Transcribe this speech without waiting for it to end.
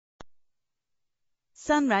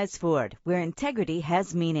Sunrise Ford, where integrity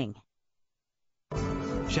has meaning.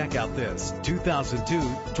 Check out this 2002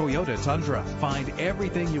 Toyota Tundra. Find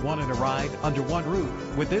everything you want in a ride under one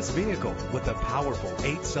roof with this vehicle, with a powerful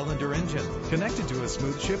 8-cylinder engine connected to a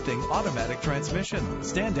smooth shifting automatic transmission.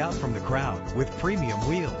 Stand out from the crowd with premium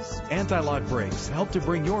wheels. Anti-lock brakes help to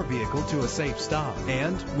bring your vehicle to a safe stop.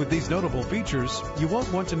 And with these notable features, you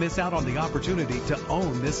won't want to miss out on the opportunity to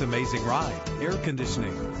own this amazing ride. Air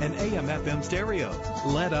conditioning, an AM/FM stereo.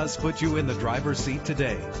 Let us put you in the driver's seat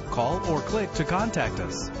today. Call or click to contact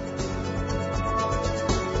us.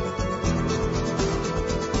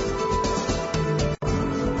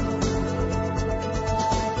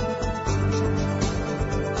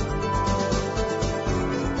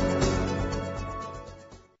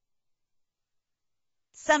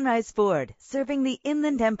 Sunrise Ford, serving the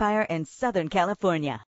Inland Empire and Southern California.